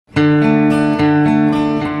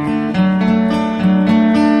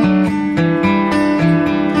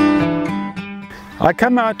I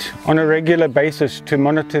come out on a regular basis to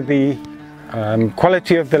monitor the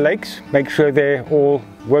quality of the lakes, make sure they're all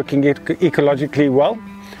working ecologically well.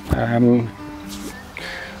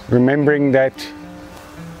 Remembering that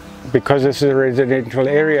because this is a residential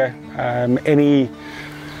area, any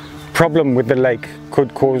problem with the lake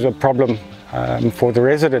could cause a problem for the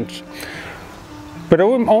residents. But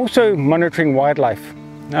I'm also monitoring wildlife.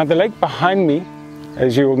 Now the lake behind me,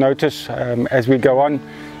 as you will notice as we go on,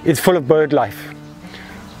 is full of bird life.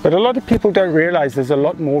 But a lot of people don't realize there's a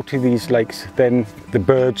lot more to these lakes than the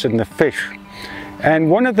birds and the fish. And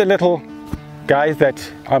one of the little guys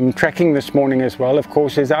that I'm tracking this morning as well, of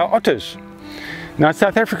course, is our otters. Now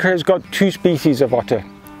South Africa has got two species of otter,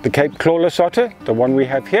 the Cape clawless otter, the one we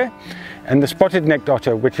have here, and the spotted-necked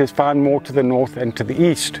otter, which is found more to the north and to the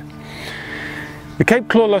east. The Cape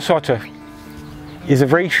clawless otter is a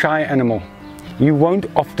very shy animal. You won't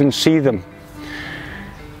often see them.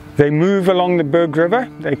 They move along the Berg River,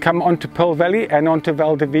 they come onto Pearl Valley and onto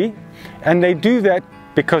Val de Vie, and they do that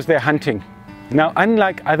because they're hunting. Now,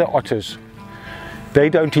 unlike other otters, they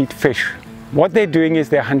don't eat fish. What they're doing is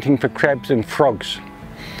they're hunting for crabs and frogs.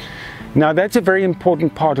 Now that's a very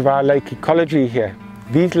important part of our lake ecology here.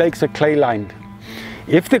 These lakes are clay lined.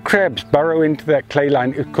 If the crabs burrow into that clay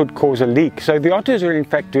line, it could cause a leak. So the otters are in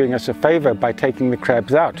fact doing us a favor by taking the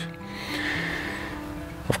crabs out.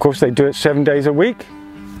 Of course they do it 7 days a week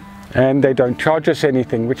and they don't charge us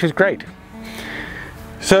anything, which is great.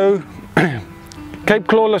 So Cape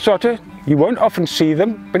clawless otter, you won't often see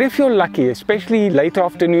them, but if you're lucky, especially late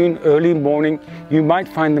afternoon, early morning, you might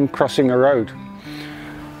find them crossing a road.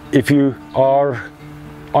 If you are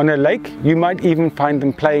on a lake, you might even find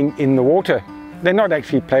them playing in the water. They're not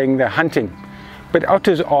actually playing, they're hunting. But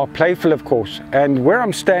otters are playful, of course, and where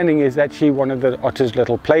I'm standing is actually one of the otters'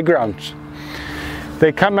 little playgrounds.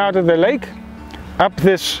 They come out of the lake, up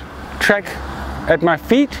this track at my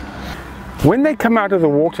feet. When they come out of the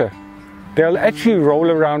water, they'll actually roll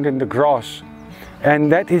around in the grass,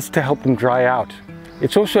 and that is to help them dry out.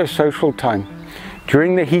 It's also a social time.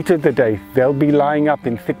 During the heat of the day, they'll be lying up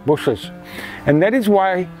in thick bushes. And that is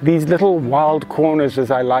why these little wild corners, as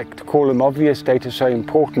I like to call them, of the estate are so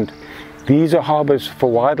important. These are harbours for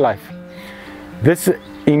wildlife. This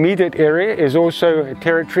immediate area is also a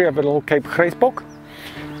territory of a little Cape Grapesbok,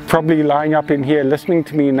 probably lying up in here listening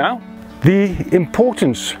to me now. The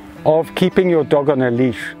importance of keeping your dog on a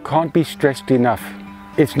leash can't be stressed enough.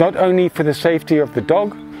 It's not only for the safety of the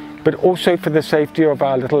dog, but also for the safety of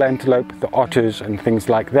our little antelope, the otters and things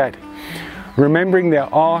like that. Remembering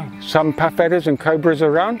there are some puff adders and cobras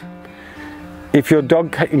around. If your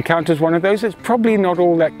dog encounters one of those, it's probably not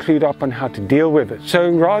all that clued up on how to deal with it.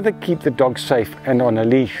 So rather keep the dog safe and on a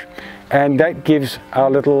leash. And that gives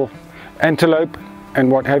our little antelope and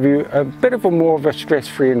what have you a bit of a more of a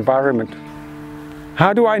stress-free environment.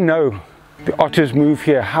 How do I know the otters move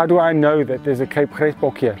here? How do I know that there's a Cape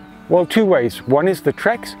Grapesbok here? Well, two ways. One is the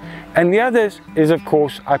tracks, and the other is, of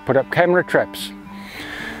course, I put up camera traps.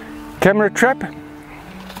 Camera trap,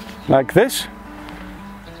 like this,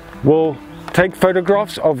 will take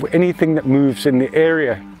photographs of anything that moves in the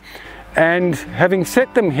area. And having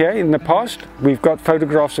set them here in the past, we've got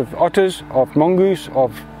photographs of otters, of mongoose,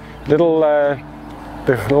 of the little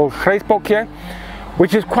Grapesbok here,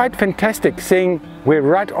 which is quite fantastic, seeing we're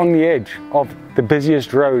right on the edge of the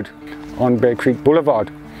busiest road on Bear Creek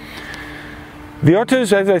Boulevard. The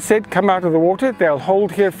otters, as I said, come out of the water. They'll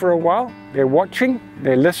hold here for a while. They're watching,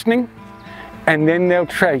 they're listening, and then they'll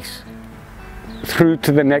trace through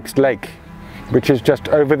to the next lake, which is just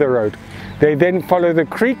over the road. They then follow the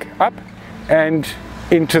creek up and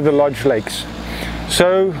into the lodge lakes.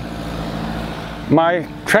 So my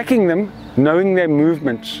tracking them, knowing their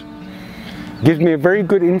movements, gives me a very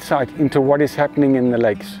good insight into what is happening in the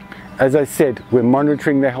lakes. As I said, we're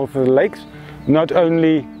monitoring the health of the lakes, not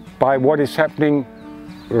only by what is happening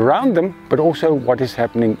around them, but also what is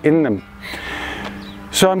happening in them.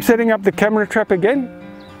 So I'm setting up the camera trap again.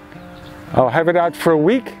 I'll have it out for a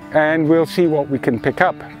week and we'll see what we can pick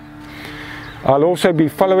up. I'll also be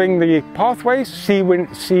following the pathways, see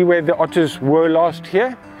where the otters were last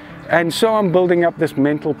here, and so I'm building up this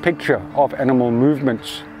mental picture of animal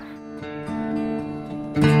movements.